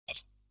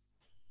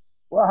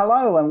Well,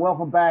 hello and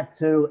welcome back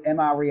to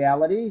MR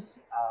Realities.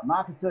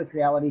 Market Search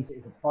Realities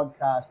is a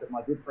podcast that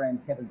my good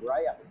friend Kevin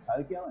Gray up in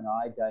Tokyo and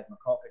I, Dave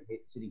McCaughan,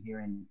 sitting here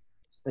in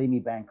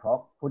steamy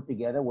Bangkok, put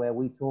together where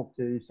we talk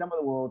to some of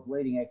the world's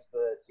leading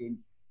experts in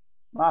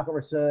market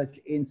research,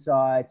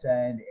 insights,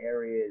 and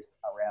areas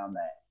around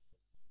that.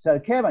 So,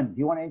 Kevin, do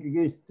you want to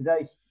introduce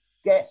today's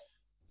guest?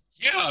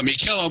 Yeah,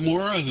 Michaela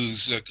Mora,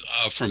 who's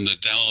from the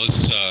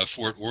Dallas,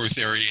 Fort Worth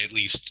area, at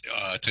least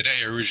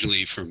today,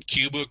 originally from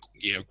Cuba.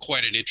 You know,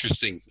 quite an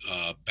interesting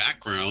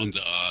background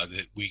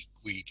that we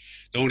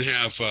don't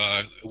have.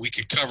 We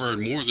could cover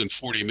in more than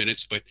 40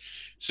 minutes, but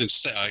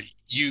since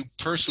you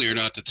personally are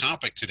not the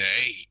topic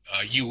today,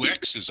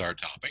 UX is our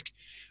topic.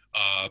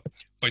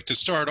 But to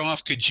start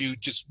off, could you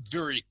just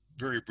very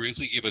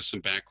briefly give us some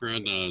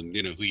background on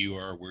who you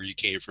are, where you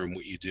came from,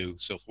 what you do,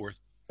 so forth?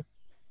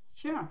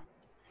 Sure.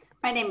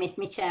 My name is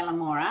Michaela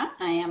Mora.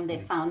 I am the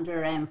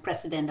founder and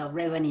president of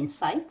Relevant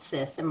Insights.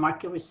 It's a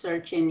market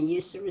research and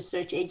user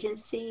research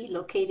agency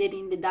located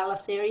in the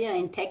Dallas area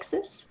in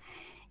Texas.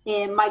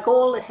 And my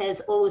goal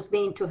has always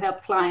been to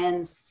help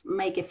clients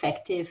make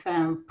effective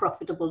and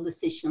profitable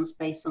decisions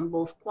based on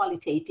both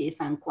qualitative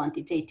and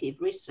quantitative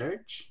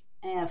research.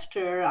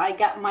 After I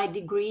got my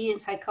degree in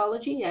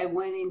psychology, I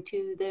went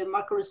into the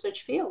market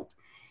research field,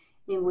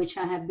 in which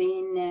I have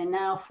been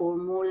now for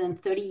more than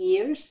 30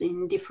 years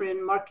in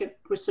different market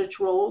research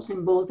roles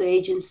in both the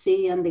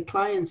agency and the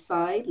client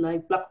side,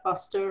 like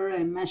Blockbuster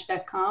and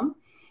Match.com,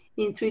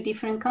 in 3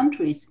 different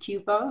countries,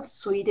 Cuba,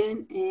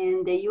 Sweden,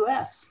 and the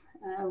US,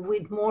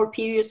 with more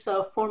periods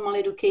of formal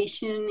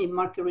education in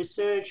market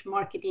research,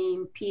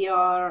 marketing,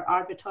 PR,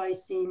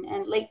 advertising,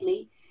 and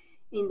lately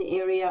in the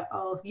area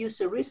of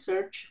user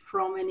research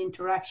from an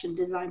interaction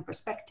design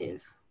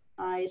perspective.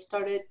 I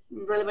started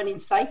Relevant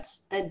Insights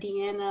at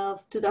the end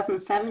of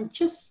 2007,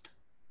 just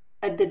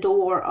at the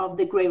door of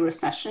the Great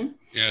Recession.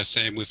 Yeah,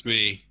 same with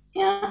me.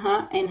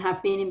 And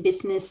have been in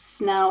business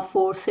now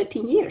for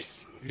 13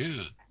 years.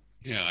 Yeah.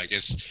 I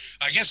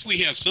guess we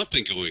have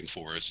something going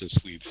for us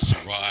since we've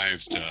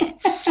survived.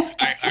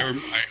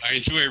 I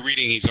enjoy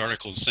reading these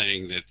articles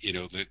saying that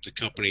that the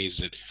companies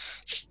that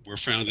were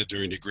founded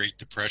during the Great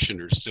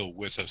Depression are still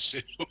with us,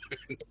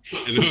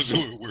 and those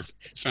who were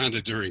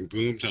founded during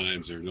boom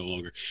times are no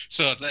longer.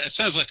 So that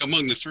sounds like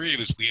among the 3 of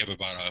us, we have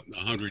about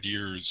 100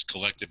 years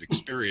collective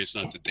experience.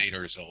 Not to date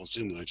ourselves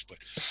too much, but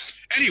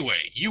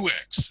anyway,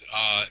 UX.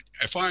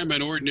 If I'm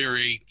an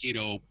ordinary,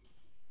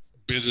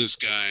 business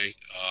guy,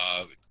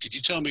 could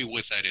you tell me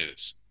what that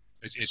is?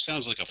 It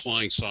sounds like a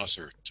flying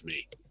saucer to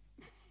me.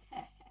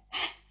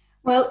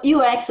 Well,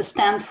 UX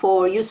stands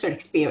for user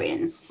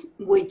experience,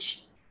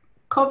 which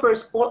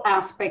covers all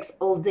aspects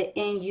of the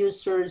end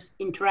user's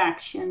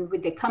interaction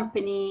with the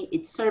company,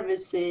 its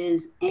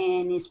services,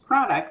 and its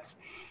products.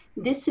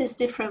 This is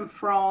different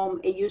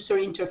from a user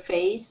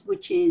interface,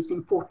 which is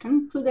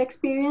important to the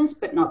experience,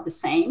 but not the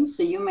same.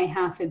 So you may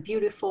have a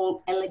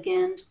beautiful,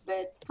 elegant,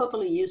 but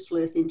totally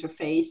useless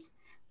interface,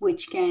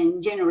 which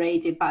can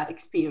generate a bad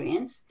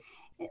experience.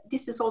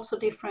 This is also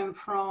different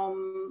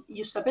from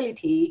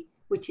usability,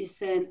 which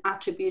is an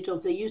attribute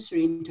of the user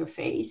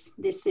interface.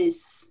 This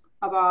is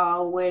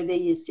about where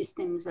the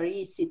systems are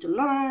easy to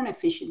learn,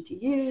 efficient to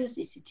use,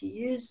 easy to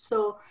use.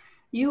 So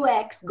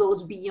UX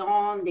goes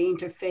beyond the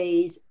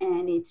interface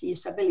and its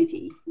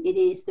usability. It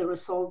is the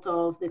result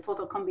of the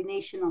total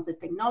combination of the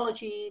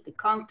technology, the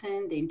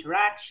content, the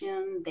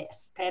interaction, the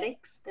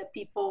aesthetics that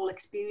people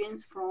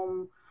experience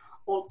from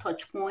all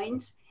touch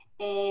points.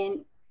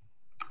 And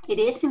it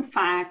is, in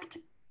fact,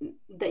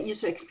 the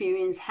user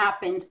experience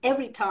happens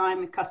every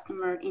time a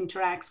customer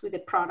interacts with a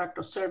product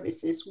or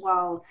services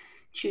while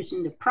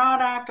choosing the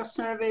product or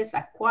service,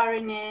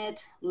 acquiring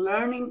it,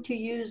 learning to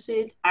use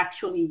it,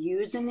 actually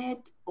using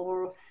it,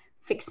 or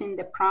fixing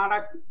the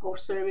product or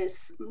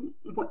service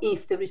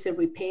if there is a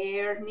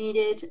repair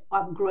needed,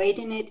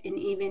 upgrading it, and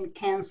even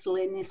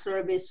canceling a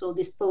service or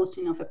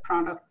disposing of a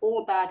product.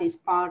 All that is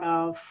part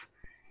of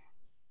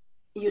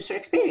user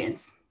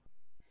experience.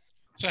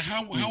 So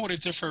how would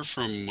it differ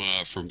from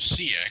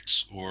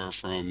CX or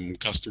from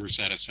customer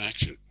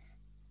satisfaction?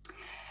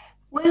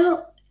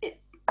 Well, it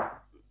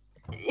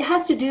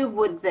has to do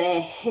with the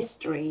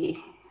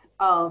history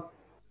of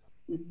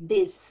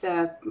these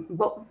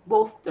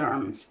both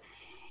terms.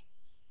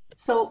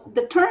 So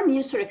the term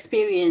user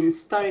experience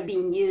started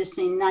being used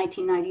in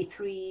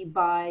 1993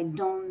 by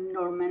Don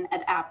Norman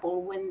at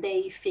Apple when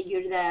they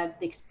figured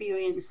that the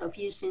experience of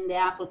using the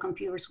Apple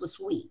computers was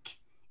weak,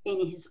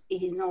 in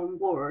his own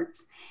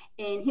words.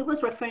 And he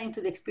was referring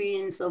to the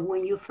experience of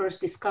when you first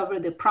discover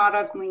the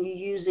product, when you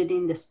use it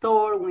in the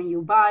store, when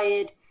you buy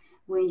it,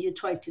 when you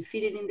try to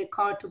fit it in the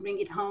car to bring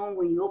it home,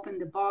 when you open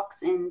the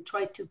box and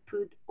try to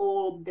put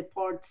all the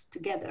parts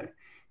together.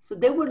 So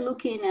they were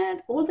looking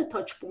at all the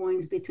touch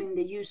points between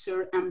the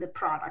user and the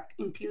product,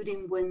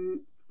 including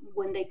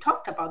when they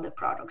talked about the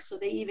product. So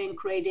they even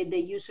created the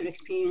user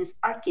experience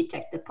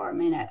architect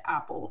department at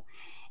Apple.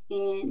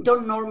 And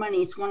Don Norman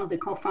is one of the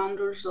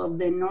co-founders of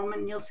the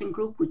Norman Nielsen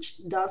Group,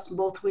 which does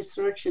both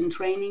research and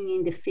training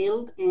in the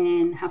field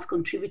and have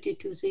contributed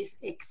to this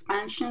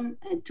expansion.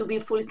 To be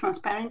fully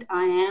transparent,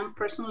 I have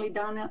personally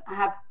done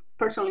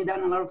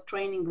a lot of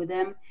training with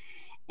them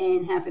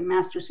and have a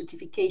master's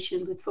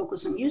certification with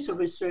focus on user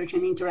research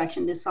and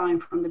interaction design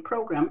from the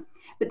program.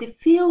 But the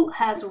field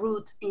has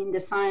roots in the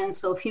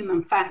science of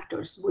human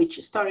factors, which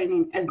started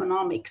in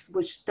ergonomics,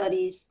 which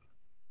studies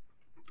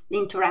the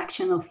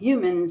interaction of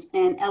humans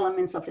and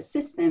elements of a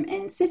system.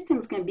 And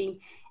systems can be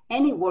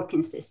any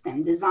working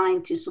system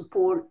designed to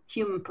support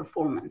human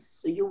performance.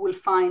 So you will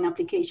find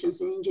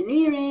applications in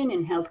engineering,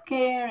 in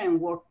healthcare,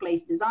 and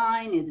workplace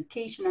design,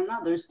 education, and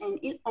others. And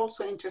it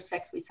also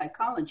intersects with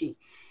psychology.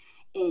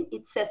 And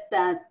it says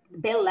that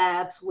Bell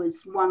Labs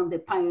was one of the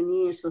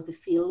pioneers of the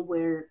field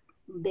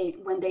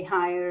when they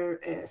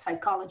hire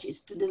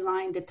psychologists to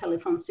design the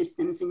telephone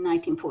systems in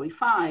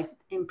 1945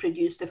 and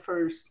produce the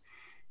first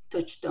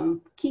touchtone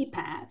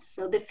keypads.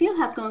 So the field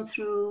has gone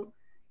through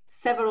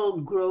several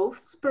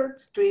growth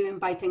spurts driven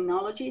by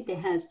technology that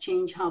has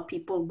changed how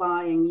people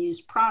buy and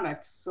use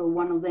products. So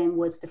one of them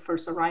was the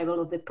first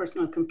arrival of the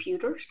personal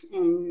computers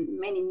and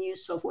many new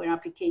software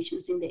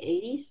applications in the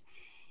 80s.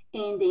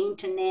 And the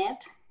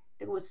internet,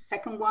 it was the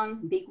second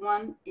one, big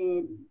one,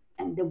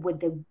 with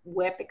the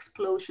web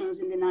explosions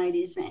in the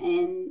 90s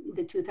and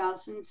the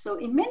 2000s. So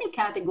in many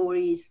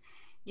categories,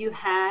 you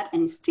had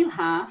and still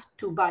have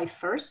to buy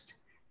first,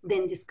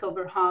 then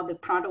discover how the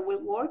product will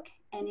work,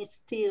 and it's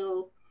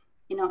still,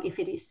 if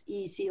it is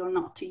easy or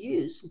not to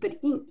use. But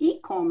in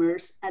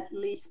e-commerce, at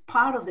least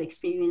part of the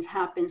experience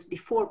happens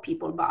before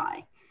people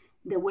buy.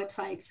 The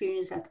website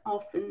experience has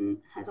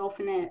often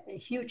a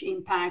huge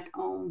impact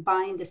on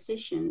buying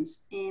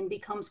decisions and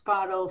becomes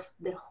part of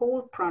the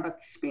whole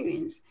product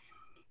experience.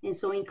 And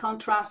so in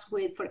contrast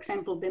with, for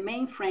example, the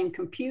mainframe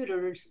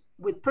computers,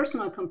 with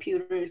personal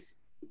computers,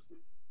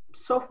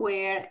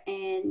 software,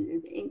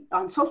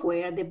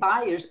 the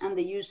buyers and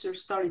the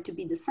users started to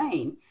be the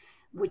same,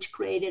 which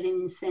created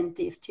an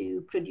incentive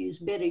to produce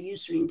better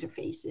user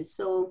interfaces.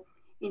 So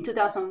in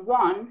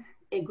 2001,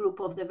 a group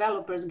of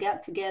developers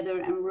got together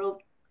and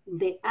wrote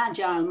the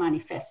Agile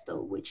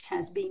Manifesto, which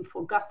has been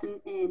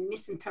forgotten and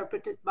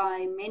misinterpreted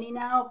by many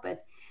now,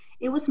 but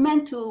it was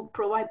meant to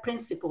provide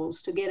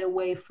principles to get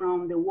away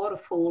from the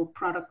waterfall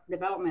product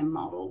development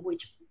model,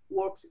 which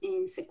works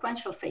in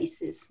sequential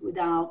phases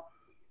without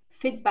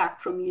feedback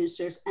from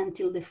users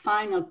until the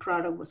final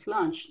product was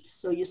launched.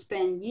 So you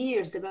spend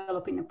years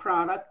developing a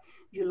product,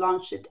 you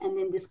launch it, and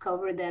then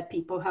discover that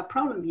people have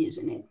problems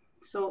using it.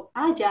 So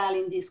Agile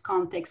in this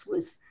context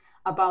was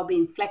about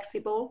being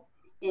flexible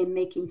and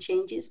making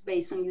changes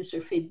based on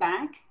user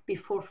feedback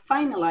before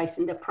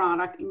finalizing the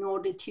product in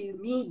order to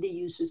meet the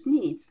user's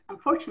needs.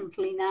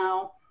 Unfortunately,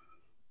 now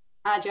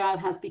Agile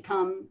has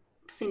become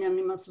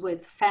synonymous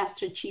with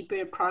faster,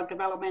 cheaper product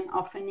development,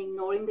 often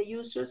ignoring the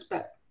users,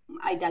 but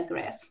I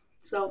digress.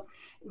 So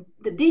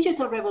the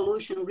digital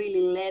revolution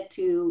really led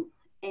to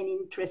an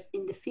interest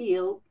in the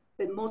field,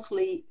 but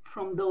mostly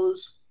from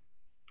those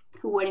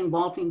who were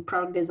involved in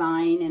product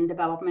design and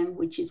development,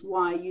 which is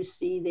why you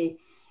see the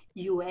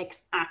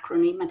UX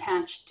acronym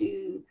attached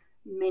to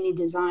many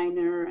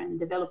designer and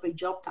developer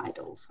job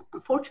titles.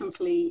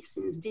 Unfortunately,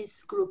 since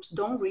these groups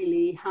don't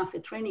really have a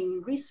training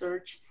in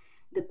research,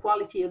 the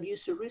quality of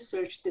user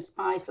research,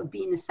 despite of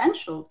being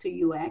essential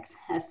to UX,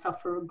 has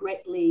suffered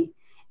greatly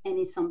and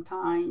is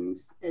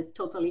sometimes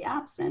totally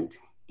absent.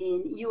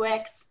 In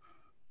UX,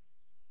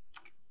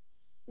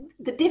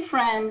 the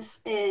difference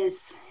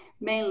is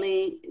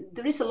mainly,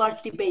 there is a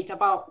large debate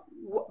about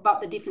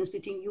the difference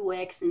between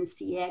UX and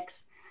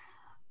CX.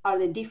 Are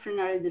they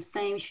different? Are they the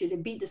same? Should they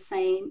be the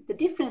same? The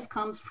difference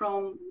comes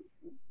from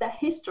the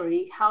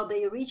history, how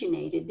they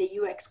originated. The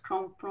UX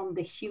come from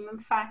the human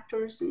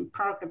factors in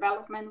product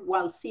development,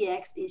 while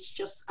CX is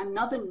just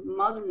another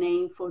modern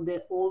name for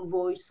the old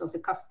voice of the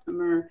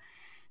customer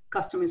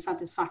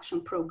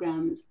satisfaction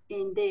programs,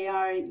 and they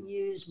are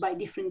used by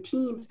different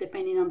teams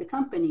depending on the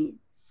company.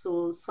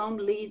 So some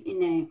live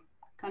in a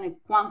kind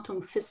of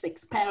quantum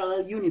physics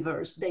parallel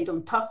universe. They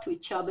don't talk to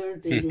each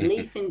other, they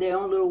live in their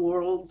own little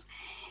worlds.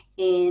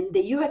 And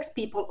the UX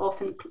people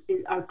often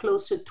are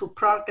closer to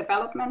product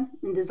development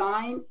and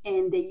design,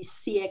 and the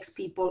CX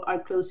people are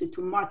closer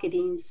to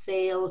marketing,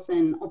 sales,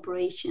 and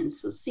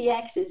operations. So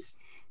CX is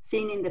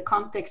seen in the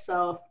context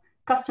of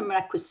customer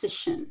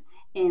acquisition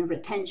and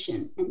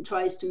retention, and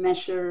tries to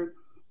measure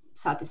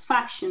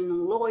satisfaction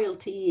and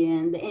loyalty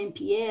and the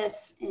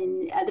NPS,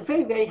 and at a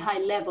very, very high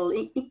level.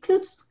 It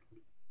includes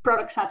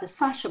product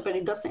satisfaction, but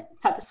it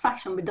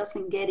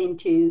doesn't get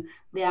into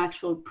the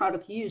actual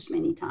product use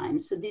many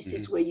times. So this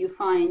is where you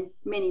find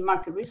many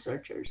market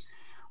researchers,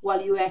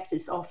 while UX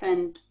is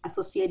often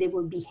associated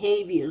with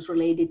behaviors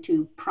related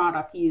to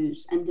product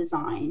use and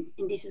design.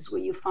 And this is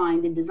where you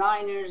find the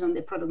designers and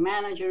the product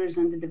managers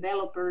and the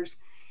developers.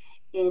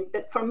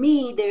 But for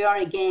me, they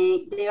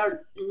are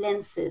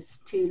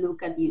lenses to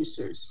look at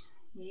users.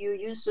 Your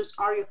users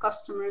are your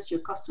customers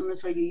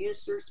are your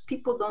users.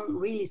 People don't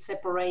really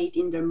separate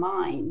in their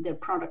mind their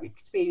product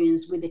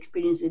experience with the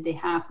experience that they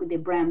have with the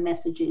brand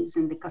messages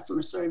and the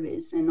customer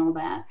service and all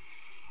that.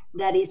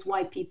 That is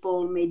why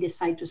people may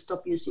decide to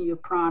stop using your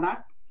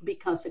product,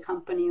 because a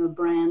company or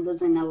brand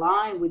doesn't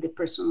align with the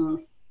personal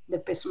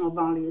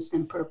values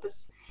and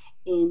purpose.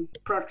 In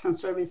products and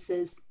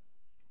services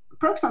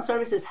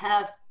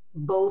have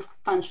both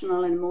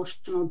functional and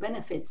emotional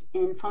benefits,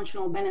 and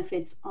functional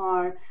benefits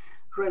are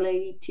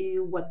related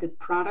to what the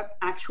product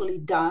actually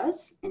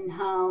does and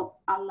how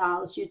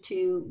allows you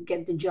to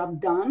get the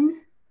job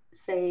done.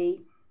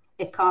 Say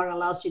a car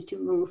allows you to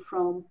move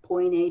from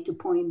point A to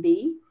point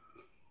B,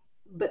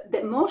 but the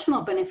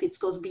emotional benefits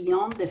goes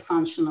beyond the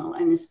functional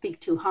and speak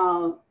to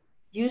how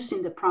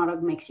using the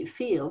product makes you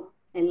feel.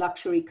 A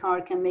luxury car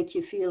can make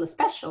you feel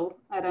special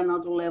at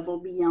another level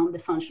beyond the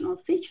functional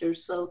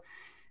features. So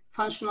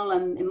functional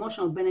and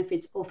emotional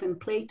benefits often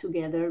play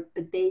together,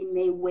 but they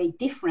may weigh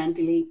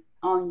differently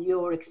on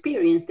your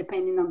experience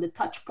depending on the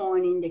touch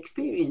point in the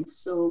experience.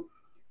 So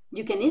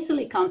you can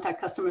easily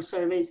contact customer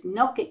service,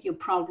 not get your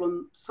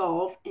problem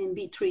solved, and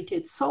be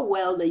treated so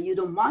well that you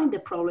don't mind the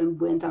problem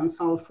went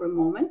unsolved for a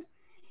moment.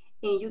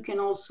 And you can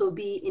also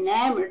be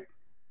enamored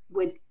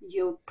with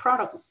your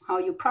product, how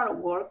your product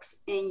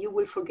works, and you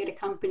will forgive a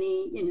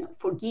company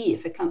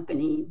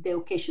the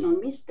occasional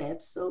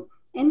missteps. So,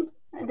 and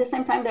at the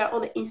same time, there are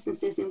other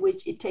instances in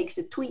which it takes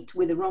a tweet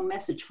with the wrong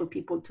message for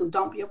people to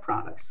dump your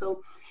product.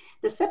 So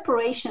the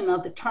separation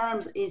of the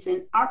terms is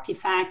an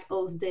artifact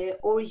of the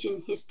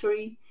origin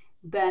history,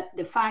 but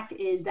the fact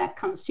is that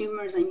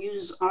consumers and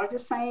users are the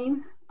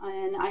same.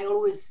 And I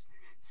always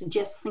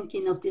suggest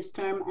thinking of this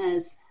term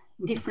as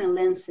different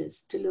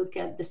lenses to look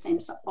at the same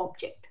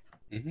object.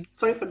 Mm-hmm.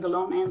 Sorry for the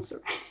long answer.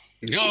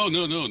 No,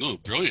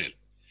 brilliant.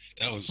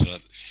 That was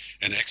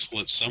an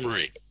excellent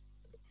summary.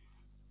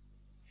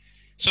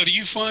 So do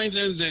you find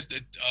then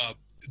that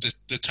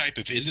the type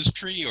of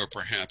industry or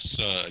perhaps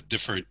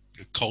different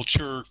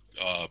culture,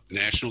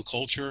 national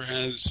culture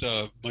has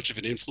much of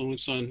an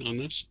influence on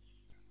this?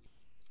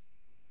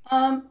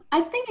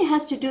 I think it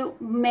has to do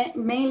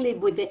mainly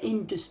with the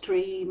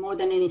industry more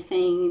than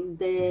anything.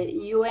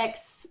 The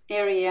UX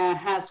area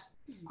has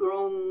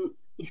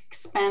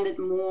expanded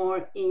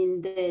more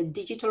in the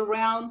digital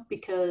realm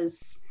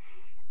because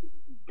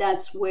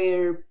that's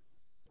where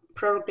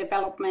product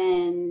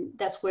development,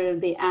 that's where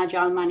the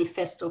Agile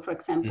Manifesto, for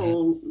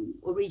example,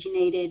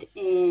 originated,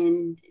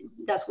 and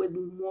that's where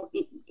more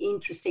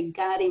interested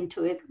got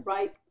into it,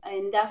 right?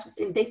 And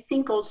they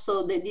think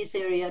also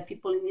that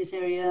people in this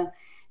area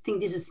think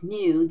this is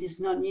new. This is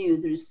not new.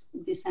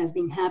 This has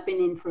been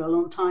happening for a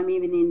long time,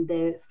 even in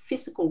the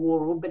physical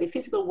world, but the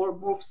physical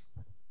world moves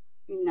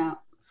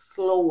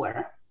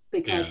slower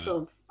because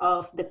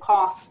of the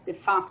cost, the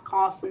fast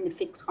costs and the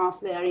fixed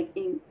costs that are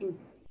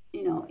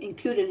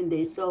included in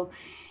this. So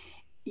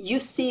you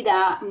see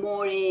that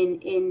more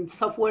in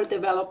software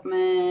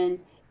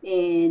development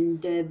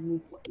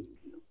and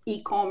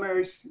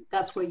e-commerce.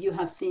 That's where you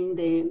have seen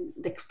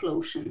the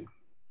explosion.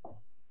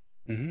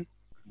 Mm-hmm.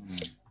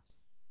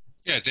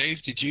 Yeah, Dave,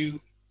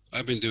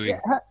 I've been doing.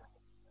 Yeah.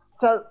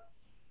 So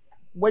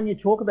when you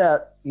talk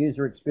about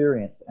user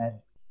experience and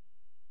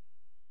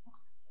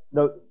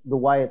the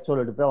way it sort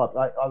of developed,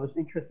 I was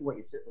interested in what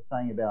you were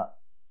saying about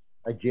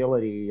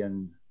agility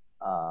and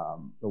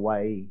the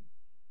way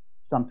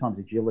sometimes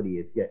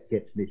agility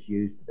gets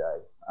misused today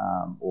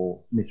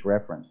or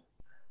misreferenced.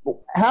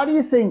 Well, how do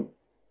you think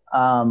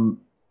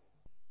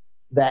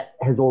that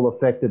has all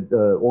affected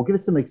or give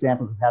us some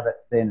examples of how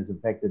that then has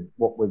affected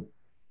what with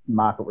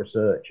market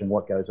research and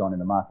what goes on in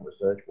the market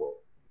research world?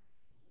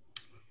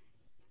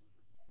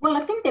 Well,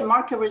 I think the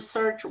market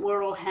research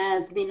world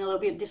has been a little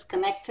bit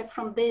disconnected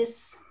from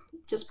this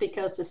just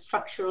because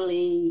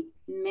structurally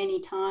many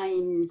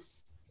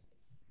times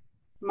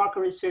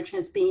market research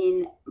has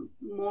been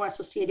more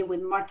associated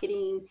with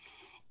marketing.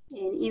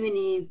 And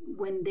even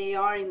when they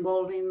are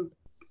involved in,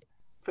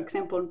 for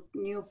example,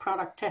 new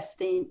product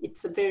testing,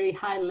 it's a very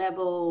high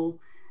level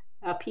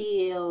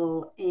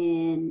appeal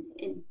and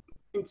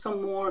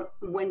some more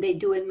when they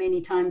do it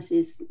many times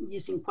is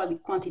using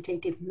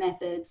quantitative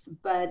methods.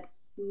 But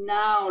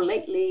now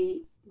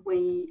lately,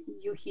 when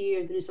you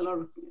hear there is a lot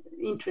of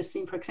interest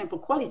in, for example,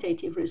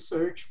 qualitative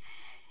research,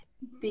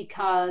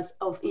 because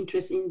of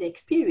interest in the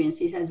experience,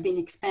 it has been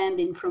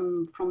expanding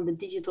from the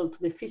digital to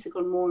the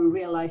physical more and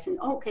realizing,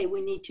 okay,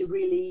 we need to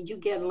you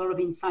get a lot of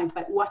insight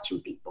by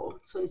watching people.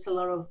 So it's a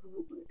lot of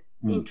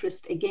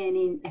interest again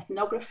in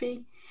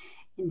ethnography,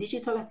 in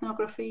digital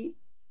ethnography.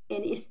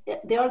 And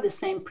they are the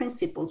same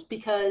principles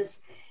because,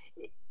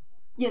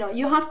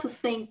 you have to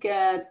think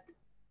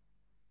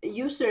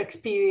user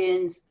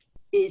experience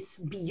is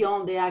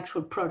beyond the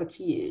actual product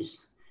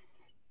use.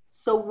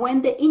 So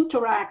when the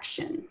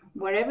interaction,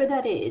 wherever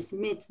that is,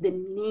 meets the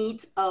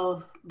needs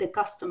of the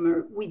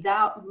customer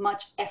without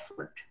much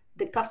effort,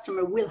 the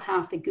customer will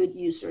have a good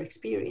user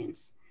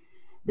experience.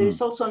 There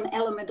is also an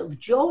element of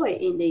joy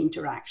in the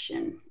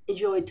interaction, a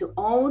joy to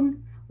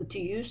own to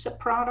use a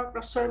product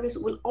or service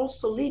will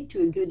also lead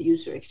to a good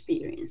user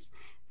experience.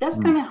 That's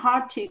kind of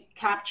hard to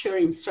capture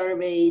in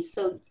surveys.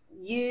 So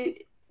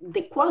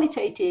the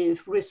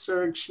qualitative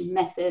research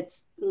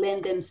methods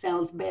lend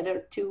themselves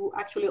better to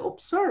actually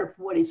observe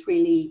what is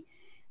really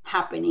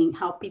happening,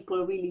 how people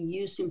are really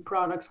using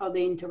products, how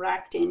they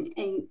interacting,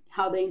 and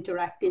how they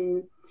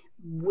interacting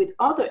with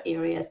other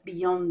areas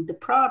beyond the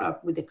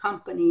product, with the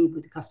company,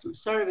 with the customer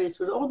service,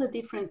 with all the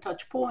different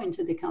touch points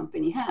that the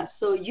company has.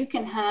 So you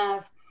can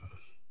have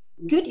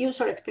good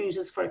user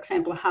experiences, for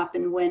example,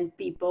 happen when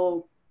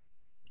people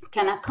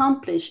can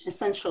accomplish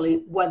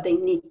essentially what they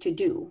need to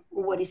do,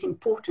 what is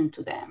important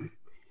to them,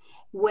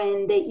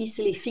 when they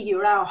easily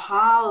figure out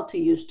how to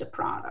use the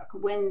product,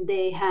 when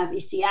they have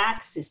easy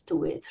access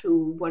to it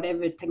through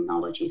whatever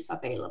technology is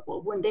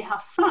available, when they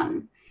have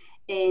fun,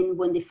 and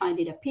when they find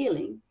it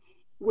appealing,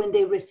 when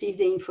they receive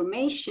the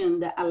information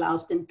that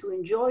allows them to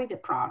enjoy the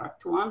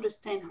product, to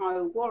understand how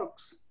it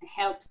works,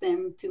 helps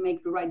them to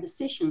make the right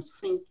decisions,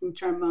 think in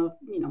terms of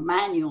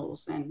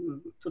manuals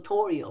and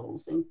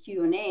tutorials and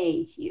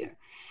Q&A here.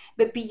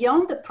 But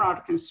beyond the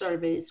product and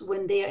service,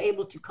 when they are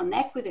able to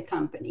connect with the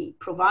company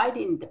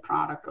providing the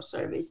product or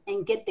service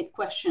and get the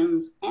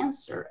questions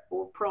answered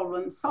or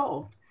problem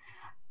solved.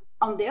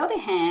 On the other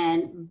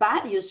hand,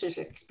 bad user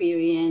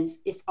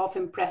experience is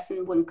often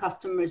present when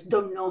customers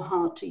don't know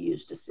how to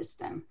use the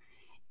system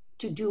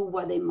to do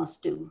what they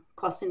must do,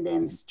 causing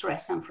them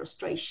stress and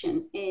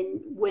frustration.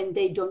 And when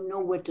they don't know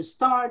where to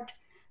start,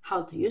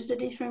 how to use the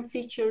different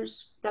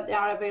features that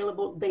are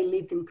available, they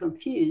leave them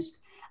confused.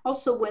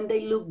 Also, when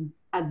they look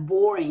at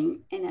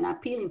boring and an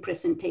appealing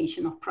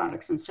presentation of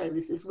products and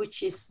services,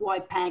 which is why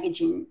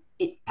packaging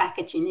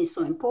is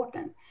so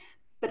important,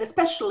 but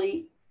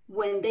especially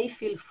when they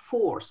feel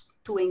forced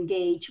to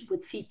engage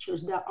with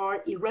features that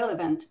are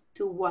irrelevant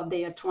to what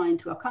they are trying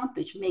to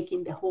accomplish,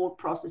 making the whole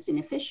process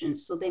inefficient.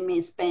 So they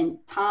may spend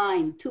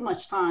too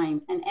much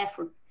time and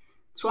effort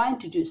trying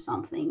to do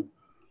something,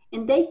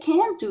 and they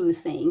can't do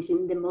things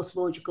in the most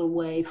logical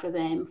way for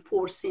them,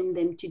 forcing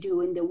them to do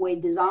in the way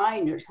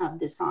designers have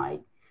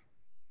decided,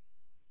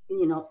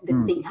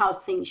 how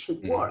things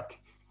should work.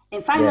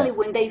 And finally,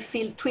 when they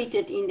feel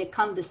treated in a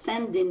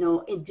condescending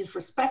or a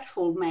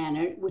disrespectful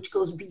manner, which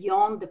goes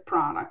beyond the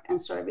product and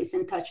service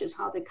and touches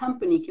how the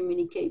company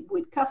communicate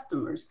with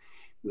customers,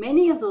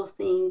 many of those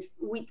things,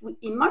 we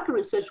in market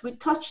research, we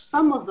touch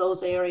some of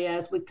those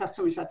areas with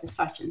customer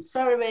satisfaction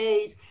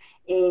surveys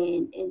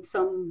and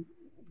some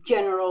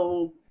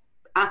general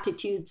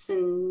attitudes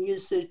and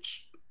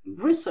usage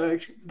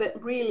research, but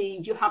really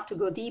you have to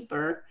go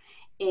deeper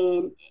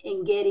and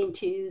get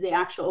into the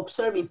actual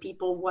observing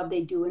people, what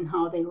they do and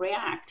how they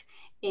react.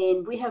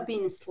 And we have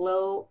been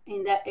slow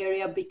in that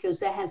area because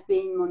that has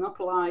been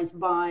monopolized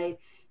by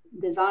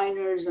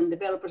designers and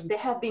developers. They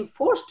have been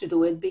forced to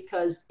do it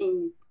because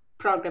in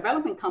product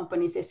development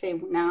companies, they say,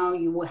 now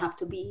you will have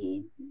to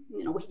be,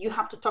 you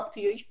have to talk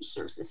to your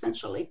users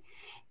essentially.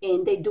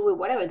 And they do it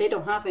whatever. They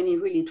don't have any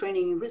really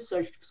training in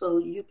research. So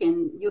you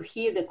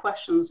hear the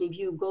questions. If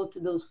you go to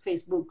those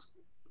Facebook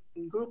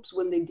groups,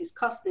 when they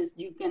discuss this,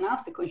 you can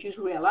ask the question.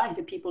 You realize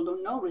that people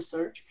don't know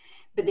research,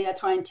 but they are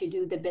trying to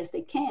do the best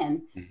they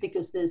can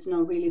because there's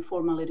no really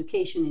formal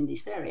education in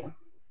this area.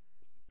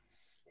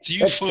 Do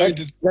you find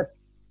that?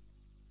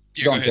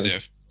 Yeah, go ahead,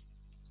 Dave.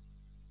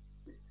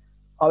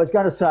 I was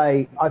going to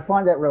say, I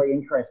find that really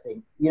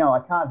interesting. I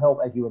can't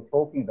help, as you were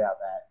talking about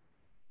that,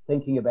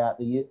 thinking about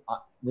the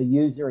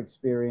user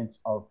experience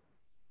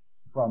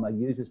from a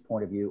user's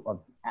point of view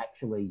of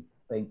actually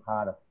being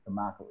part of the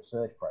market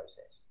research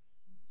process.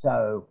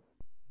 So,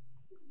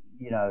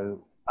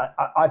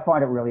 I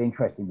find it really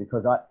interesting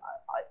because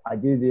I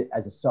do this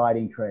as a side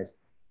interest,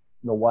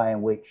 the way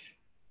in which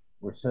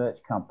research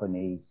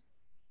companies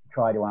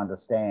try to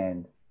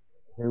understand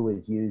who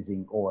is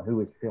using or who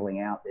is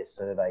filling out their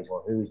surveys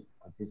or who's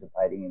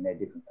participating in their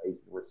different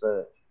pieces of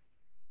research.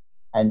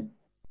 And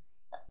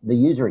the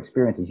user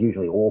experience is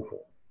usually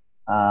awful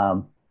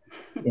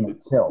in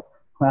itself.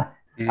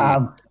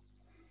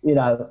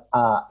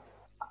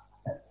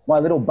 My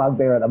little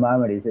bugbear at the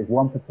moment is there's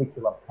one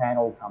particular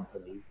panel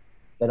company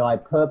that I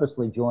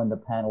purposely joined the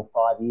panel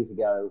 5 years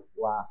ago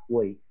last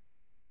week.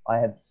 I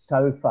have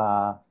so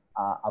far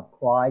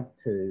applied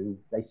to,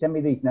 they send me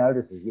these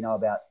notices,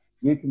 about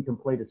you can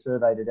complete a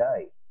survey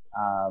today.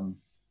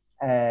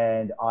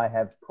 And I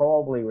have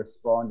probably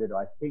responded,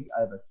 I think,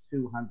 over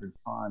 200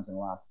 times in the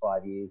last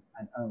 5 years,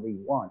 and only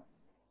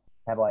once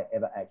have I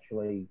ever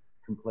actually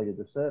completed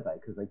the survey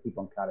because they keep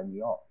on cutting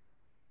me off.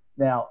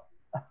 Now,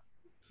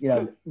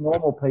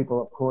 normal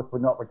people, of course,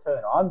 would not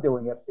return. I'm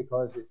doing it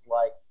because it's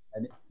like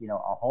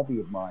a hobby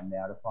of mine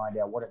now to find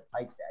out what it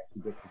takes to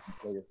actually get to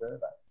complete a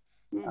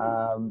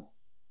survey.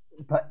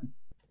 But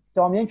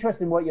so I'm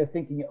interested in what you're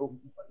thinking.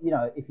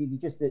 If you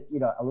could just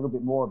a little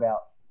bit more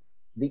about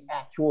the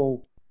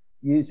actual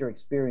user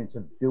experience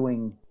of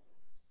doing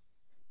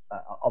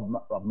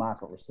of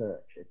market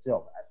research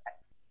itself,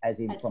 as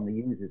in from the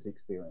user's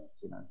experience.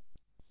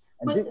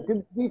 And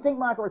do you think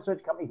market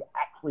research companies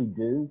actually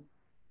do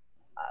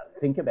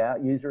think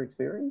about user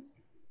experience?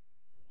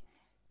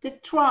 They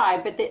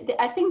try, but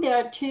I think there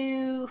are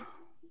two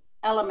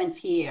elements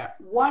here.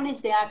 One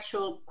is the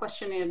actual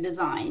questionnaire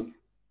design,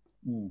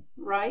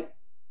 right?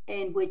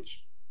 In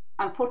which,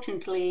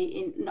 unfortunately,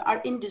 in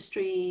our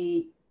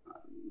industry,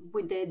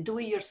 with the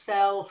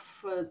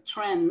do-it-yourself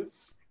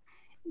trends,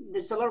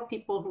 there's a lot of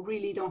people who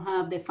really don't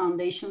have the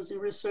foundations in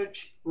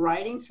research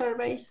writing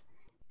surveys.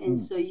 And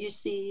so you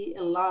see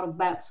a lot of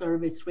bad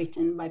surveys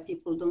written by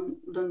people who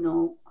don't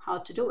know how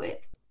to do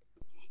it.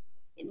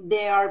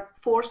 There are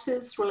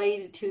forces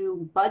related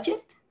to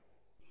budget.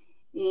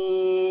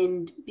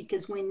 And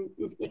because when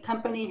a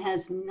company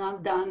has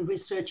not done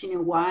research in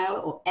a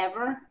while or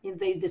ever, if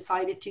they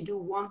decided to do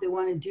one, they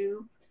want to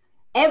do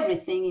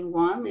everything in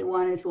one. They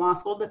wanted to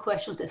ask all the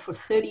questions that for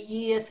 30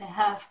 years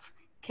have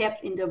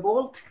kept in the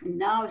vault, and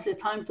now is the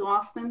time to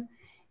ask them.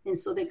 And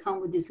so they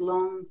come with this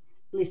long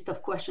list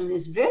of questions.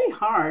 It's very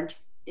hard,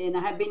 and I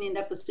have been in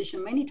that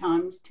position many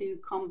times, to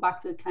come back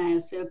to the client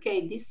and say,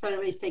 okay, this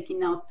survey is taking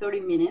now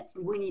 30 minutes,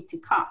 we need to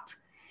cut.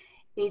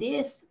 It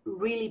is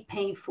really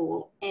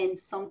painful, and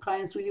some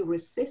clients really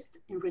resist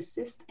and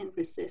resist and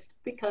resist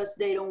because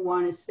they don't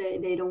want to say,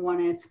 they don't want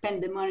to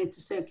spend the money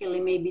to say, okay,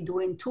 let me be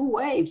doing 2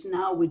 waves.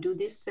 Now we do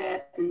this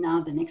set, and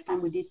now the next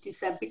time we did 2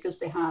 sets, because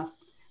they have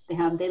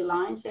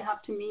deadlines they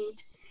have to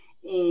meet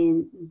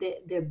in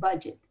their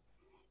budget.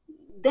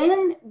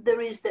 Then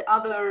there is the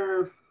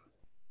other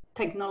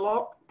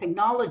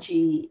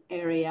technology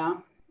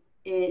area.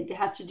 It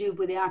has to do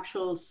with the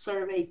actual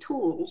survey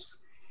tools.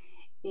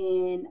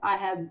 And I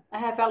have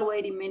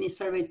evaluated many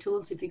survey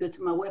tools. If you go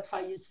to my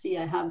website, you see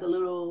I have the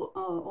little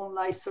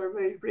online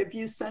survey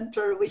review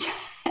center, which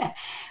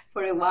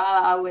for a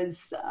while I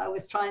was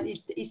trying.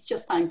 It's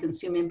just time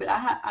consuming, but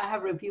I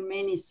have reviewed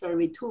many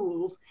survey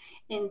tools,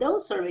 and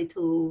those survey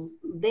tools,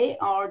 they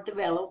are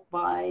developed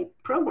by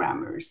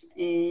programmers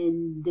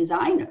and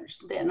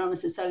designers. They're not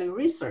necessarily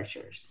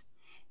researchers.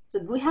 So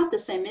we have the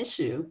same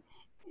issue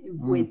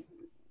with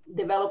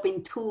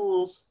developing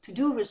tools to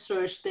do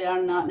research. They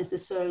are not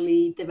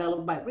necessarily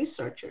developed by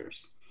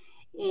researchers.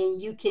 And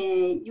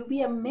you'll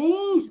be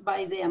amazed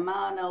by the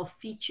amount of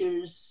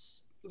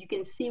features. You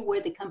can see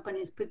where the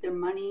companies put their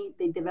money.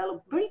 They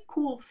develop very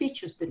cool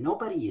features that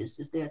nobody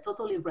uses. They're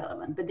totally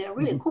irrelevant, but they're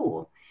really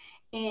cool.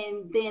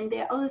 And then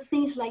there are other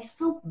things like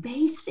so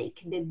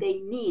basic that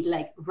they need,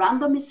 like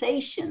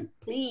randomization,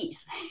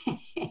 please.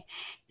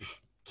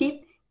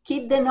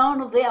 Keep the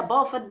none of the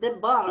above at the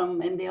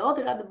bottom and the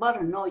other at the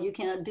bottom. No, you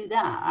cannot do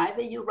that.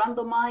 Either you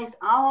randomize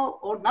all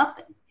or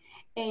nothing.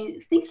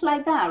 And things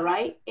like that,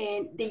 right?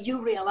 And then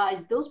you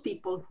realize those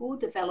people who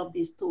develop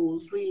these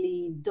tools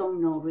really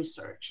don't know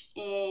research.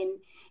 And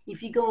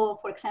if you go,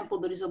 for example,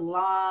 there is a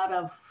lot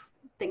of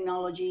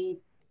technology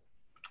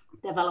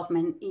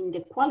development in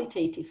the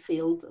qualitative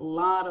field, a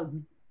lot of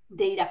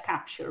data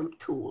capture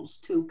tools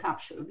to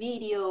capture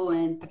video,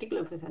 and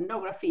particularly with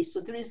ethnography. So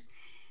there is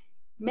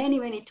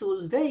many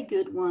tools, very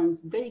good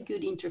ones, very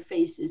good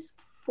interfaces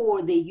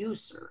for the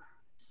user.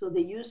 So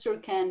the user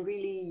can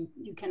really,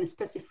 you can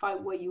specify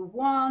what you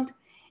want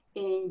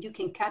and you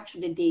can capture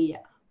the data.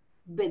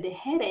 But the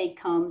headache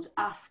comes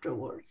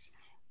afterwards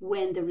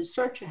when the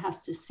researcher has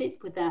to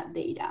sit with that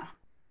data.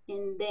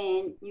 And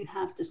then you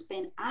have to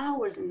spend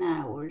hours and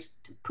hours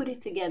to put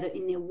it together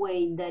in a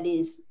way that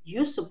is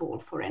usable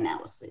for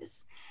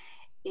analysis.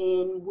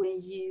 And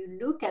when you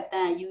look at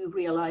that, you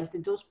realize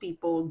that those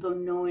people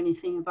don't know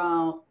anything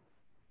about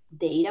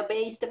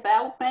database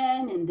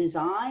development and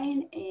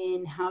design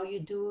and how you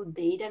do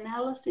data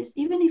analysis,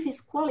 even if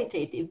it's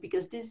qualitative,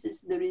 because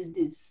there is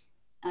this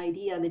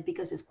idea that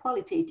because it's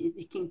qualitative,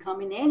 it can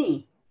come in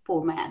any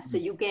format. So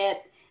you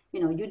get,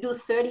 you do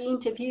 30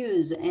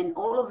 interviews and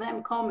all of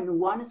them come in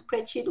one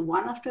spreadsheet,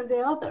 one after the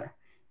other.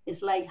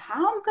 It's like,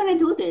 how am I going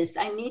to do this?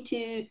 I need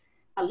to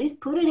at least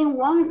put it in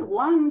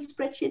one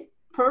spreadsheet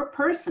per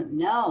person.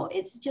 No,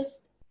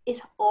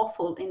 it's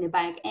awful in the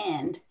back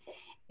end.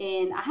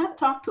 And I have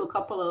talked to a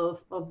couple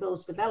of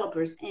those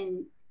developers,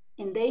 and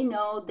they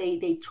know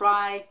they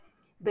try,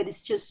 but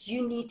it's just,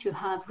 you need to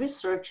have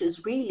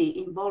researchers really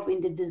involved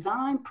in the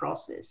design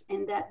process,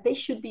 and that they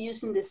should be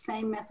using the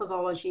same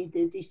methodology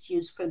that is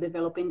used for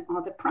developing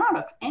other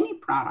products, any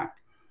product,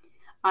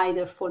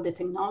 either for the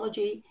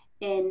technology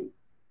and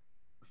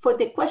for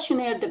the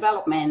questionnaire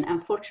development.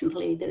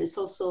 Unfortunately, there is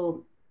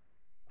also,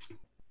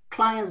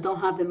 clients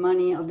don't have the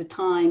money or the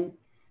time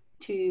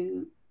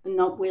to,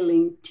 not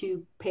willing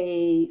to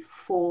pay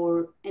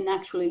for an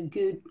actually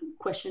good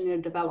questionnaire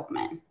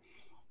development,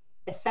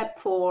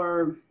 except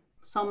for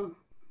some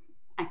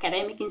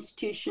academic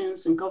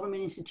institutions and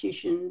government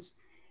institutions.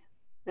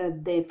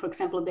 For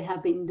example, they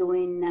have been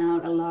doing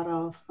now a lot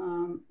of,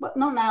 well,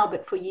 not now,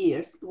 but for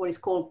years, what is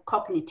called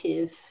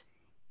cognitive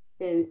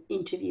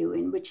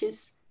interviewing, which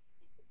is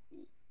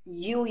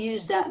you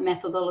use that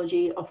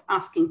methodology of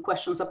asking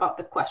questions about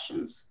the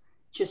questions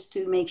just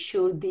to make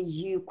sure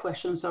the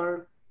questions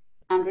are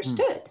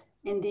understood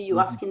and that you're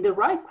asking the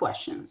right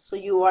questions. So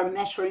you are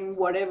measuring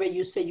whatever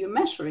you say you're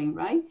measuring,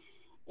 right?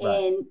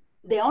 And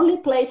the only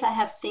place I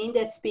have seen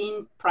that's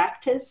been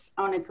practiced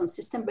on a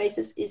consistent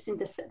basis is in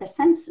the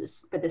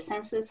census, but the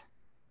census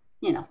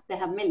they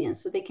have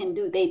millions, so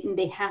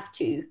they have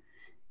to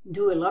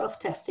do a lot of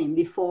testing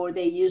before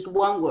they use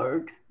one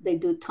word. They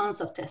do tons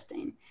of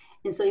testing.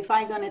 And so if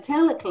I'm going to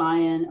tell a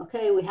client,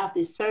 okay, we have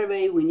this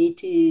survey, we need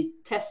to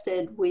test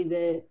it with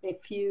a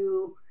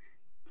few,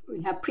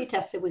 we have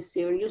pre-tested with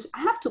serious,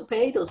 I have to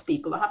pay those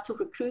people, I have to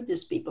recruit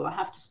these people, I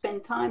have to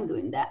spend time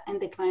doing that, and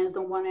the clients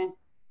don't want to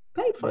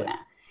pay for that.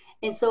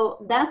 And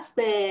so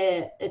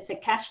it's a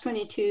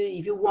catch-22.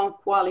 If you want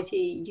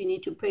quality, you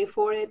need to pay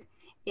for it.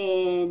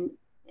 And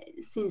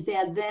since the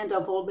advent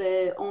of all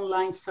the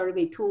online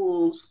survey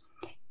tools,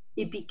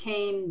 it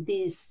became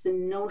this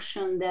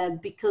notion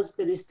that because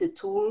there is the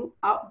tool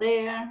out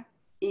there,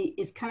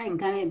 it's kind of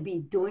going to be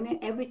doing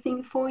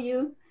everything for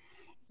you.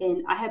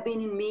 And I have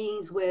been in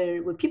meetings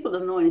where people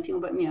don't know anything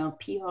about me,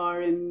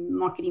 PR and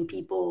marketing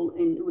people,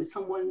 and it was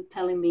someone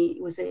telling me,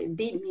 it was a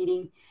big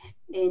meeting,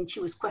 and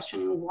she was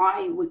questioning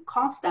why it would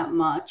cost that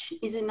much.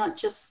 Is it not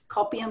just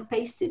copy and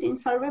paste it in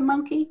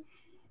SurveyMonkey?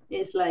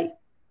 It's like,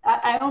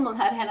 I almost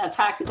had an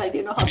attack because I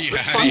didn't know how to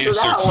respond to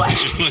that one. I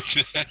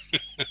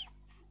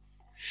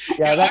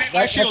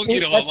feel,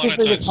 a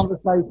lot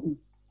of times.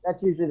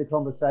 That's usually the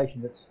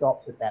conversation that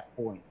stops at that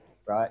point,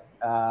 right?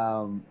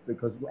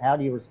 Because how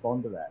do you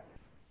respond to that?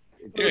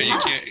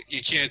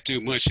 You can't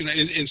do much. And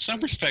in some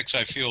respects,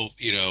 I feel,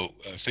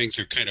 things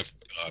are kind of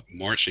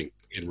marching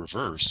in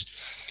reverse.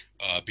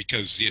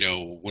 Because,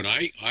 when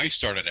I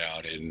started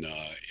out in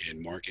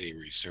marketing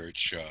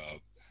research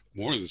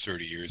more than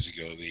 30 years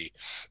ago, the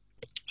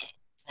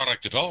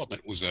product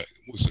development was a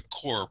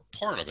core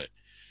part of it.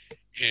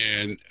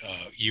 And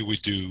you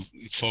would do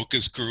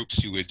focus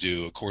groups. You would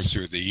do, of course,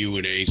 there were the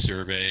U&A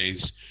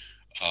surveys,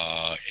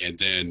 and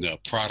then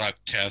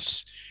product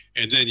tests.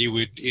 And then you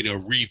would,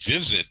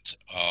 revisit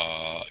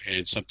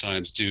and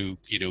sometimes do,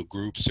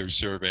 groups or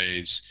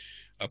surveys,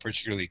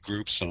 particularly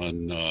groups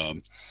on,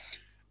 on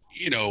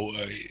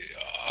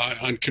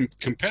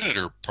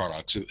competitor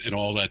products and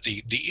all that.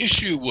 The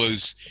issue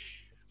was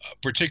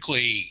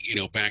particularly,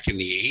 back in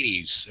the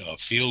 80s,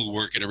 field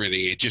work and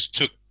everything, it just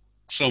took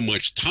so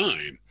much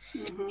time.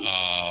 Mm-hmm.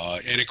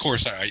 And of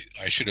course, I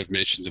should have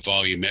mentioned the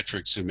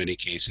volumetrics in many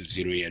cases.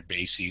 You had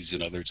bases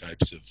and other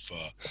types of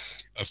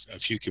a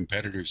few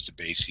competitors to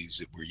bases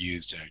that were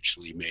used to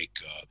actually make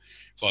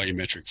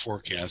volumetric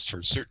forecasts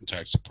for certain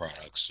types of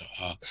products.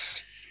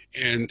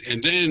 And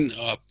then,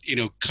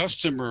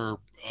 customer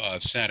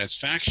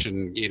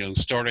satisfaction,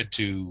 started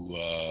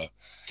to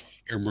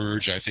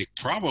emerge, I think,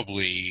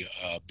 probably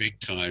big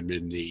time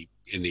in the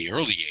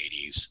early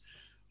 80s.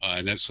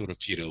 And that sort of,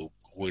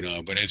 went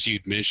on. But as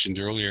you'd mentioned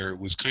earlier, it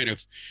was kind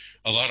of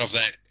a lot of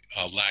that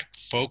lacked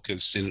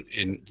focus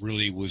and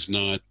really was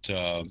not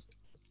done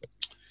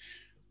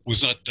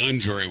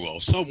very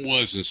well. Some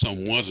was and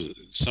some wasn't.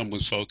 Some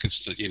was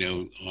focused,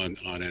 on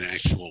an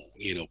actual,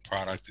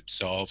 product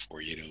itself, or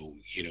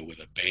with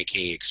a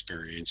banking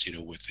experience,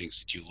 with things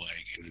that you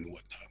like and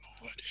whatnot.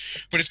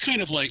 But it's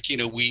kind of like,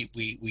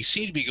 we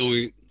seem to be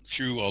going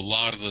through a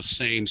lot of the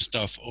same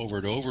stuff over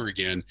and over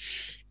again.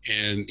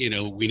 And,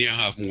 we now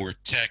have more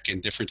tech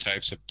and different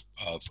types of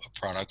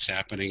products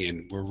happening,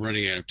 and we're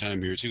running out of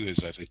time here too,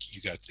 as I think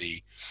you got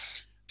the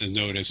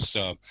notice.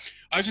 I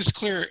was just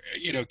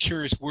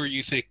curious where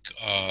you think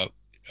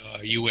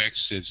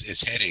UX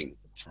is heading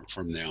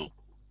from now.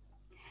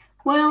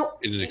 Well,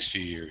 in the next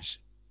few years.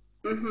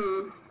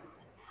 Mm-hmm.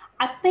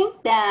 I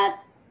think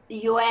that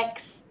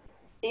UX,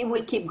 it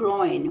will keep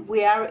growing.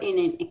 We are in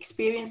an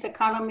experience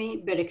economy,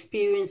 but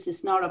experience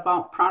is not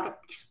about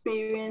product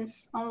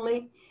experience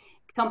only.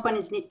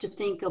 Companies need to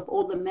think of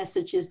all the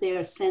messages they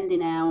are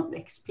sending out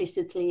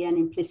explicitly and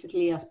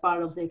implicitly as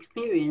part of the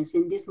experience.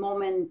 In this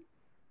moment,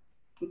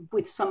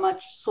 with so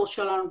much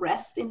social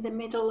unrest in the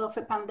middle of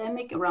a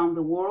pandemic around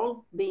the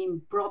world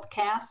being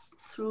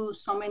broadcast through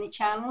so many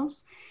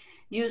channels,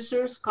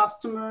 users,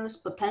 customers,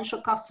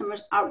 potential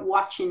customers are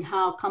watching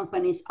how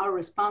companies are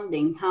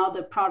responding, how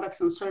their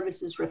products and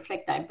services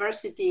reflect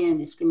diversity and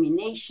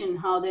discrimination,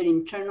 how their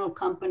internal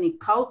company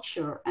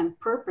culture and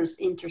purpose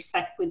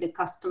intersect with the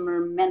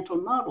customer mental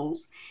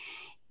models,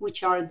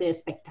 which are the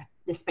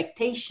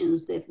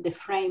expectations, the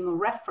frame of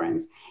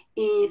reference.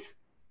 If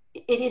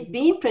it is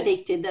being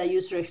predicted that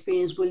user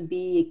experience will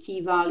be a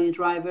key value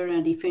driver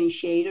and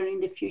differentiator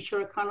in the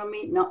future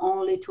economy, not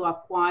only to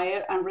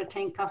acquire and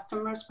retain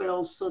customers, but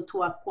also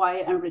to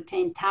acquire and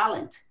retain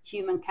talent,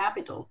 human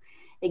capital.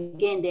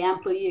 Again, the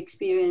employee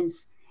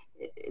experience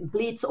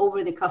bleeds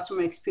over the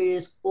customer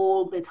experience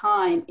all the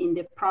time in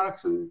the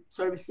products and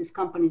services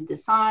companies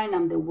design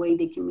and the way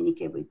they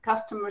communicate with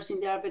customers in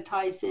their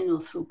advertising or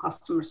through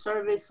customer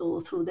service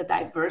or through the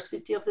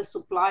diversity of the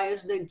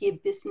suppliers they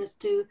give business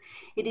to.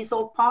 It is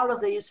all part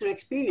of the user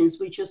experience.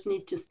 We just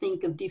need to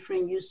think of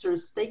different user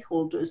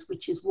stakeholders,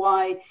 which is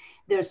why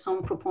there are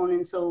some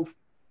proponents of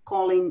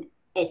calling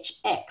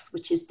HX,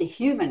 which is the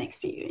human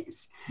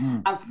experience.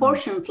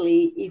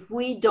 Unfortunately, if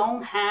we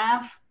don't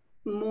have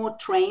more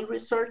trained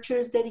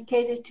researchers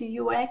dedicated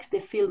to UX, the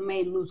field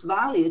may lose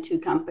value to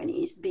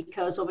companies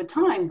because over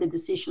time the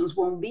decisions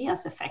won't be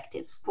as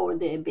effective for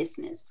the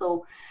business.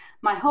 So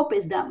my hope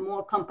is that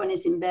more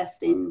companies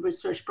invest in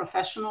research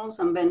professionals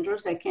and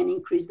vendors that can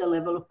increase the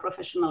level of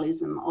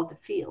professionalism of the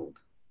field.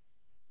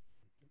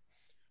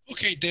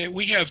 Okay, Dave,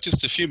 we have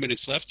just a few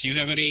minutes left. Do you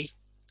have any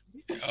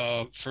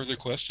further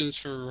questions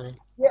for?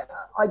 Yeah,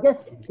 I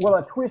guess, well,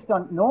 a twist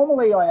on,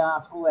 normally I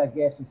ask all our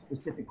guests a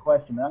specific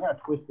question, but I'm going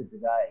to twist it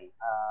today.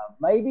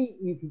 Maybe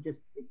you can just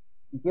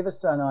give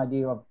us an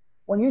idea of,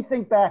 when you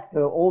think back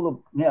to all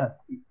the, you know,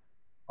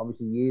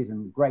 obviously years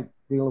and great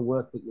deal of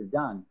work that you've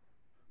done,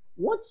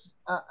 what's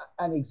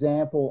an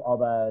example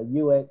of a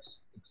UX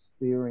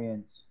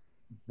experience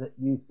that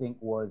you think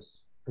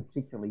was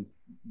particularly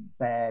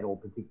bad or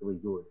particularly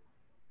good?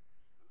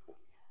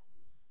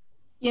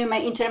 You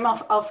mean in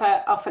terms of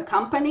a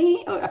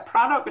company or a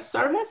product or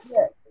service?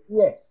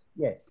 Yeah.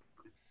 Yes.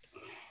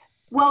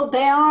 Well,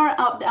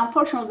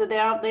 unfortunately,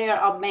 there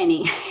are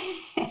many.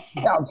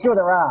 Yeah, I'm sure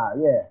there are,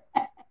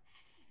 yeah.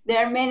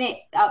 There are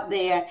many out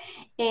there.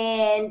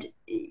 And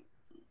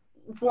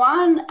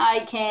one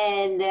I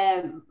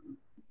can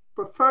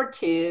refer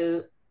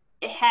to,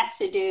 it has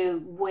to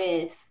do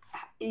with,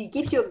 it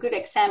gives you a good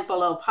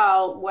example of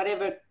how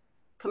whatever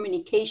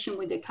communication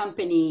with the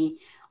company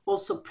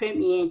also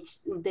permeates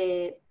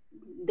the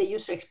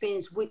user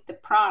experience with the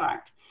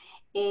product.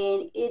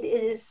 And it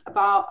is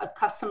about a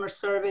customer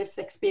service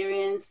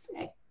experience.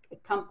 A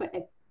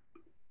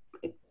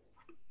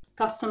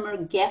customer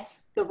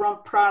gets the wrong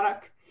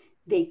product,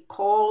 they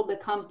call the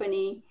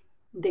company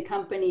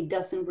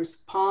doesn't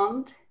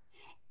respond,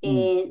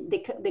 and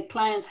the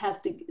clients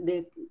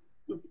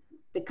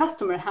the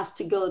customer has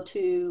to go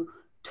to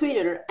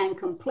Twitter and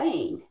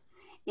complain.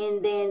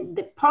 And then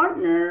the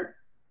partner,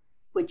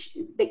 which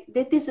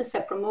this is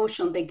a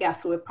promotion they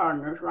got through a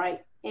partner,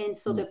 right? And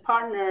so the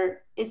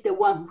partner is the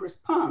one who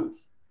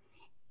responds.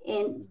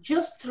 And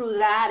just through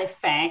that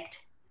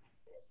effect,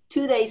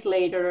 2 days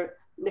later,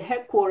 the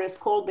headquarters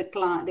called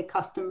the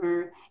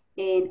customer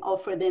and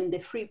offer them the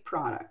free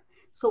product.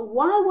 So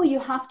why would you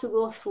have to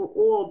go through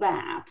all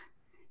that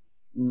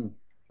and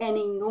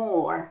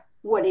ignore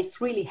what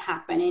is really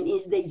happening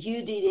is that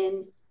you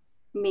didn't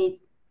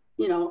meet,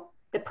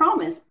 the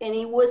promise. And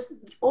it was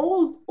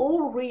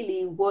all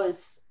really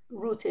was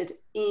rooted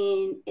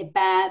in a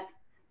bad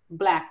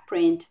black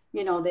print,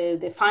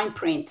 the fine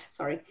print,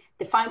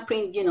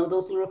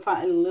 those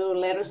little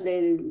letters,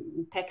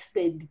 the text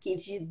that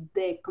gives you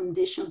the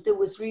conditions. That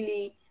was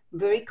really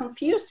very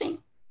confusing.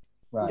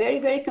 Right. Very,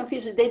 very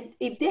confusing.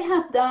 If they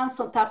have done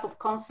some type of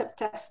concept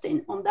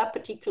testing on that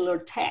particular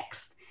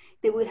text,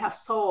 they would have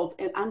solved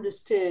and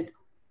understood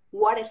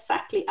what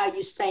exactly are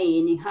you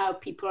saying and how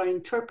people are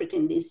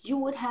interpreting this. You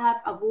would have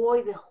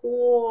avoided the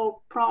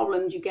whole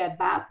problem. You get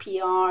bad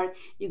PR,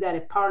 you got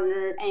a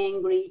partner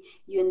angry,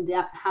 you end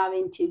up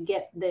having to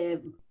get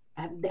the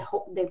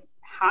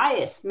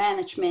highest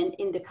management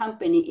in the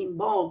company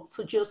involved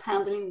for just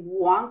handling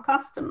one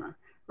customer,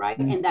 right?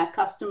 And that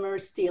customer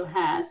still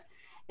has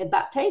a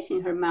bad taste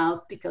in her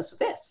mouth because of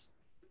this.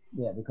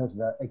 Yeah, because of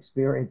the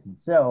experience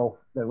itself,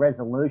 the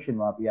resolution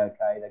might be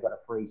okay. They've got to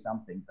free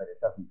something, but it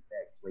doesn't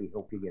actually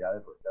help you get over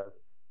it, does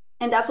it?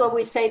 And that's what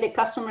we say, the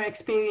customer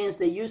experience,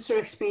 the user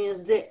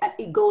experience,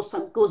 it goes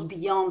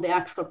beyond the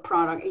actual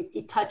product.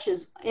 It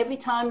touches, every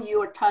time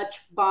you are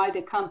touched by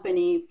the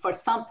company for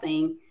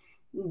something,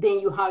 then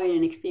you have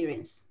an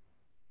experience.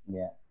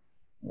 Yeah,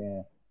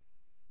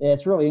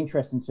 it's really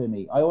interesting to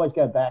me. I always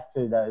go back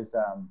to those,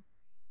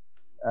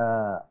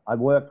 I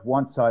worked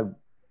once, I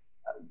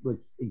was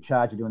in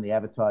charge of doing the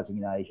advertising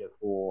in Asia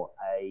for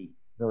a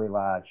very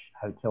large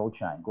hotel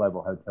chain,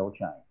 global hotel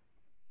chain.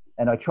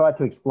 And I tried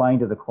to explain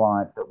to the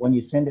client that when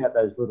you send out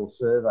those little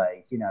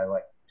surveys,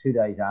 like 2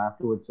 days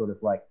afterwards, sort of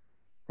like,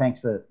 thanks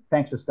for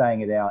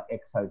staying at our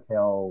X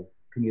hotel,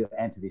 can you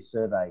answer this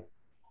survey?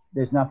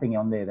 There's nothing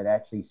on there that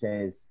actually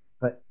says,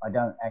 but I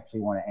don't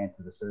actually want to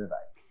answer the survey.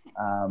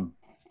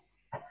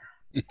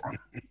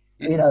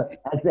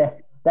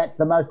 That's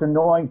the most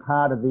annoying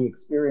part of the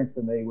experience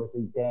for me, was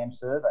these damn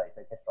surveys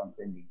they kept on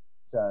sending.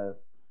 So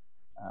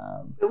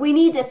but we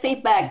need the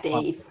feedback,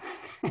 Dave.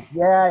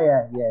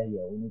 Yeah.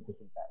 We need the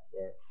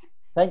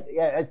feedback.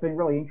 Yeah. It's been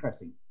really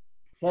interesting.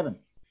 Kevin.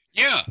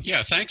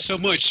 Yeah. Thanks so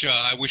much.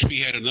 I wish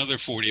we had another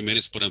 40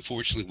 minutes, but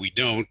unfortunately we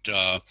don't.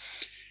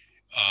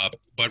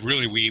 But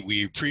really,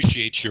 we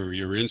appreciate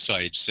your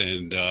insights,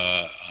 and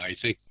I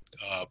think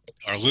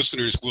our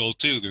listeners will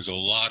too. There's a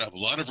lot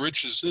of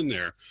riches in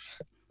there.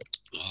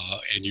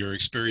 And your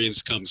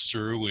experience comes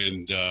through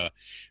and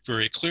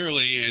very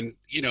clearly. And,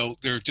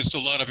 there are just a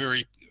lot of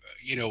very,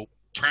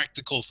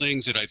 practical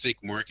things that I think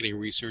marketing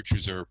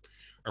researchers are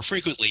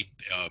frequently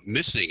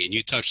missing. And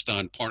you touched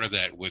on part of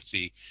that with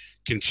the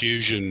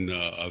confusion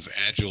of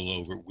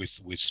agile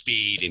with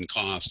speed and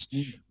cost,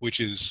 which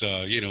is,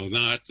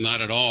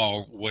 not at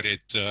all what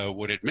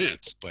it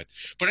meant. But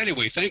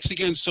anyway, thanks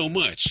again so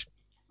much.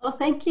 Well,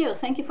 thank you.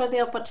 Thank you for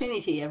the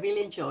opportunity. I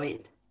really enjoyed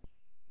it.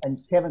 And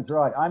Kevin's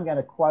right. I'm going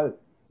to quote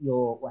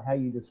how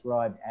you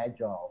described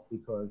agile,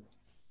 because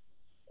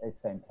it's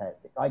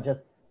fantastic. I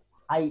just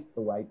hate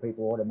the way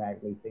people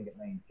automatically think it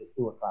means just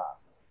do it fast.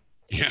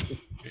 Yeah,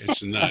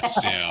 it's nuts.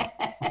 Yeah.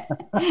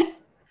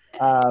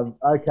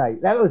 Okay,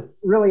 that was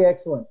really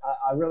excellent.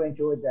 I really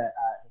enjoyed that,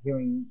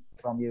 hearing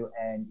from you.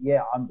 And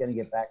yeah, I'm going to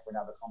get back for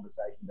another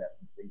conversation about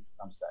some things at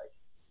some stage.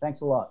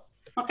 Thanks a lot.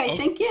 Okay,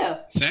 thank you.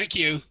 Thank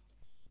you.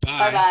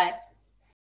 Bye. Bye-bye.